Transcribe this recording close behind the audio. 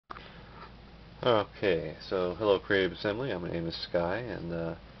Okay, so hello Creative Assembly, my name is Sky,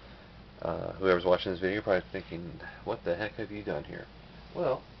 and whoever's watching this video you're probably thinking, what the heck have you done here?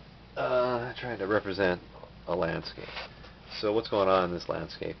 Well, trying to represent a landscape. So what's going on in this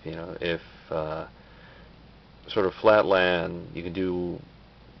landscape? If sort of flat land, you can do,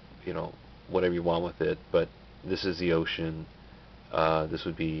 you know, whatever you want with it, but this is the ocean. This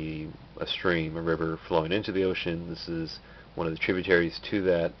would be a stream, a river flowing into the ocean. This is one of the tributaries to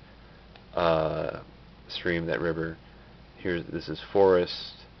that stream, that river. This is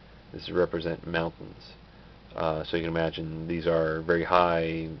forest. This represent mountains. So you can imagine these are very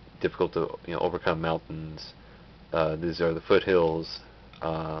high, difficult to overcome mountains. These are the foothills.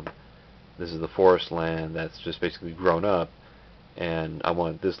 This is the forest land that's just basically grown up, and I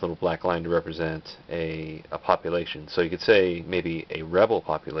want this little black line to represent a population. So you could say maybe a rebel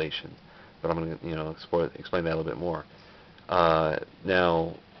population, but I'm going to explain that a little bit more.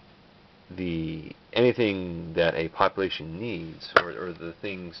 Now, the anything that a population needs, or the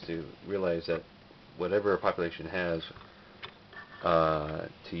things to realize that whatever a population has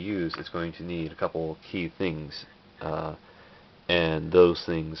to use, it's going to need a couple key things, and those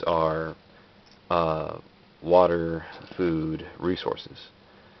things are water, food, resources.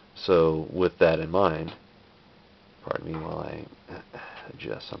 So with that in mind, pardon me while I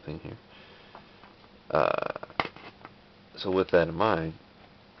adjust something here. So with that in mind,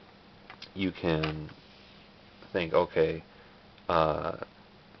 you can think, okay,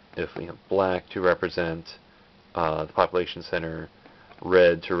 if black to represent the population center,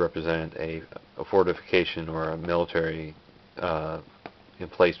 red to represent a fortification or a military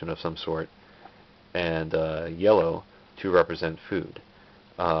emplacement of some sort, and yellow to represent food,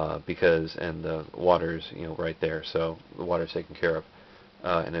 and the water's right there, so the water's taken care of.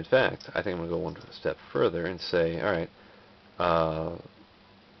 And in fact, I think I'm going to go one step further and say, all right,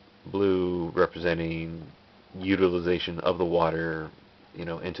 blue representing utilization of the water,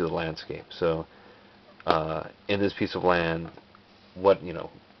 into the landscape. So in this piece of land, what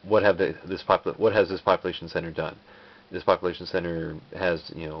what have what has this population center done? This population center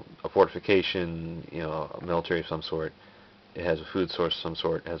has a fortification, a military of some sort. It has a food source of some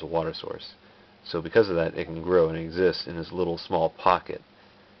sort. It has a water source. So because of that, it can grow and exist in this little small pocket,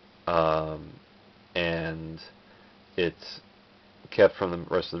 and it's kept from the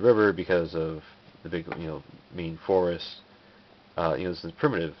rest of the river because of the big, mean forest. This is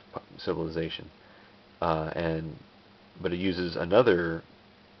primitive civilization, and but it uses another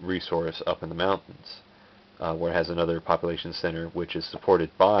resource up in the mountains, where it has another population center, which is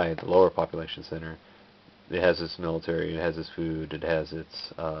supported by the lower population center. It has its military, it has its food, it has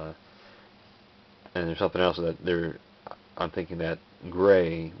its, and there's something else that there. I'm thinking that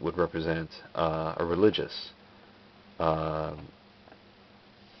gray would represent a religious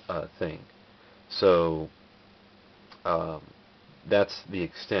thing. So that's the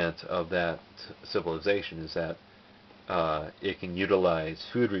extent of that civilization, is that it can utilize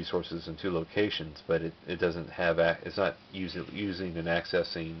food resources in two locations, but it doesn't have it's not using and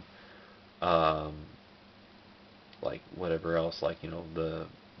accessing like whatever else, like the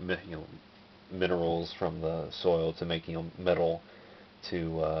minerals from the soil to make metal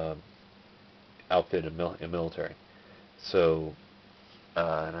to outfit a military. So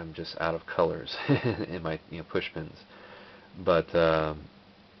and I'm just out of colors in my push pins. But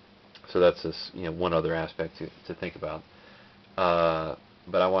so that's just one other aspect to think about.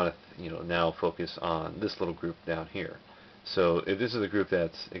 But I want to now focus on this little group down here. So if this is a group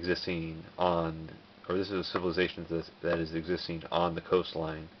that's existing on, or this is a civilization that is existing on the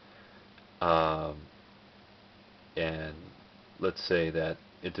coastline, and let's say that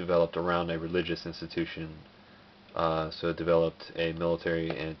it developed around a religious institution, so it developed a military,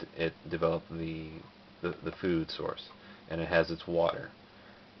 and it developed the food source, and it has its water.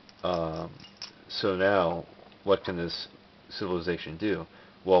 So now, what can this civilization do?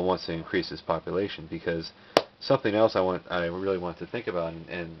 Well, it wants to increase its population, because something else I really want to think about,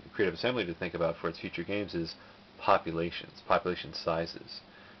 and Creative Assembly to think about for its future games, is populations, population sizes,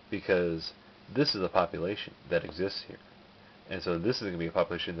 because this is a population that exists here, and so this is going to be a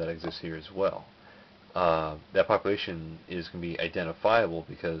population that exists here as well. That population is going to be identifiable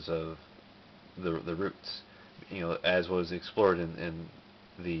because of the roots, as was explored in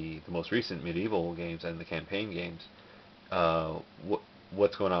the most recent medieval games and the campaign games.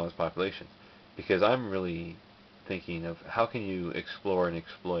 What's going on with population? Because I'm really thinking of how can you explore and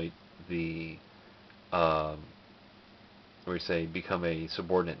exploit the where you say become a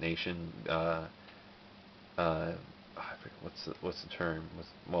subordinate nation. I forget what's the term.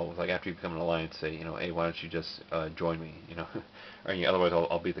 Well, like after you become an alliance, say hey, why don't you just join me? Or otherwise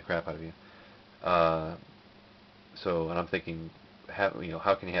I'll beat the crap out of you. And I'm thinking,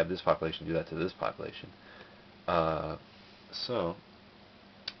 how can you have this population do that to this population? So,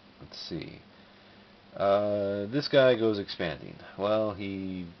 let's see. This guy goes expanding. Well,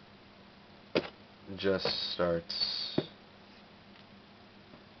 he just starts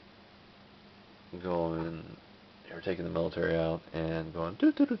going, or taking the military out and going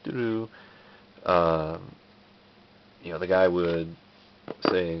doo doo doo doo doo. The guy would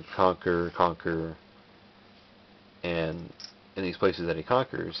say conquer, and in these places that he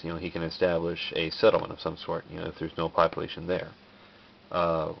conquers, he can establish a settlement of some sort. If there's no population there.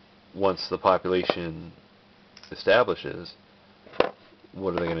 Once the population establishes,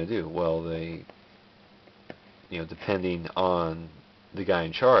 what are they going to do? Well, depending on the guy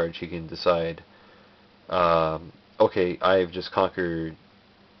in charge, he can decide, okay, I've just conquered,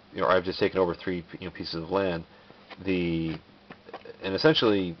 I've just taken over 3 pieces of land. And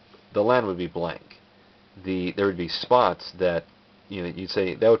essentially, the land would be blank. There would be spots that, you'd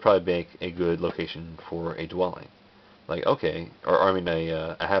say that would probably make a good location for a dwelling. Like, okay, or I mean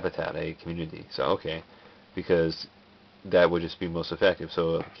a habitat, a community. So, okay, because that would just be most effective.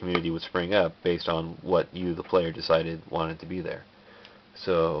 So a community would spring up based on what you, the player, decided wanted to be there.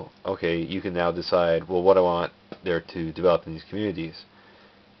 So, okay, you can now decide, well, what I want there to develop in these communities.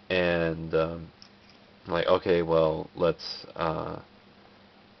 And, like, okay, well, let's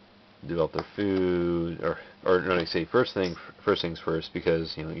develop their food, or no, they say first things first,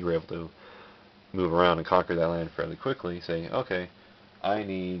 because, you were able to move around and conquer that land fairly quickly, saying, okay, I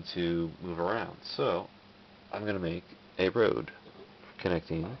need to move around. So, I'm going to make a road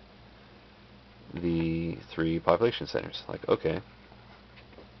connecting the 3 population centers. Like, okay.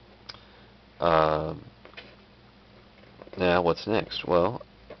 Now, what's next? Well,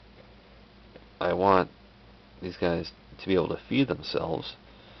 I want these guys to be able to feed themselves,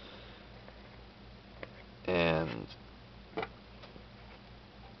 and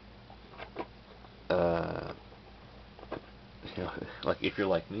like, if you're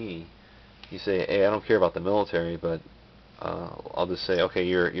like me, you say, hey, I don't care about the military, but I'll just say, okay,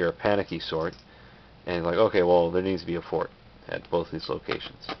 you're a panicky sort, and like, okay, well, there needs to be a fort at both these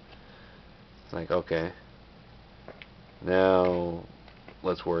locations. Like, okay, now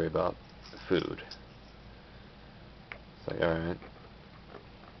let's worry about food. It's like, alright.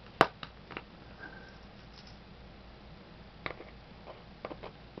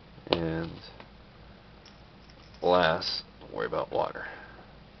 And last, worry about water.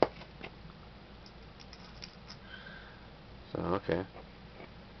 So, okay.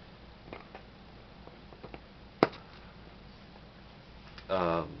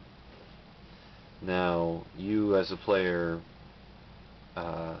 Now, you as a player,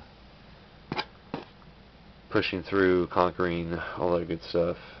 pushing through, conquering, all that good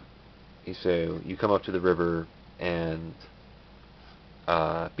stuff, you come up to the river, and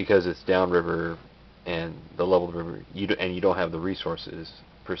because it's downriver and the level of the river, you don't have the resources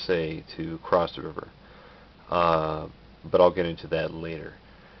per se to cross the river. But I'll get into that later.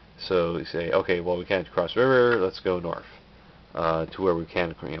 So you say, okay, well, we can't cross the river. Let's go north to where we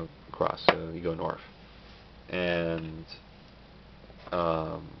can, cross. So you go north, and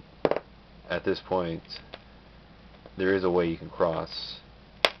at this point, there is a way you can cross.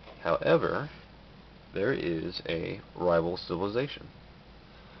 However, there is a rival civilization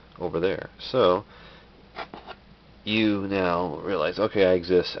over there. So you now realize, okay, I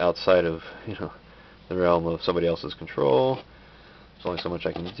exist outside of, the realm of somebody else's control. There's only so much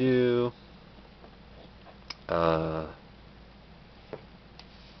I can do.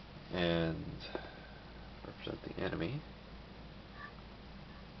 And represent the enemy.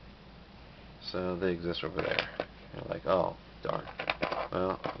 So they exist over there. You're like, oh, darn.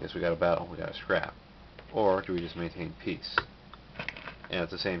 Well, I guess we got a battle. We got to scrap. Or do we just maintain peace? And at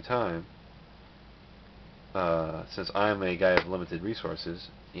the same time, since I'm a guy of limited resources,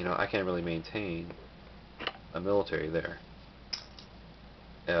 I can't really maintain a military there.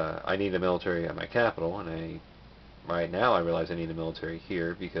 I need a military at my capital, and right now I realize I need a military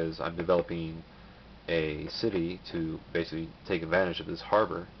here because I'm developing a city to basically take advantage of this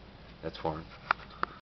harbor that's formed.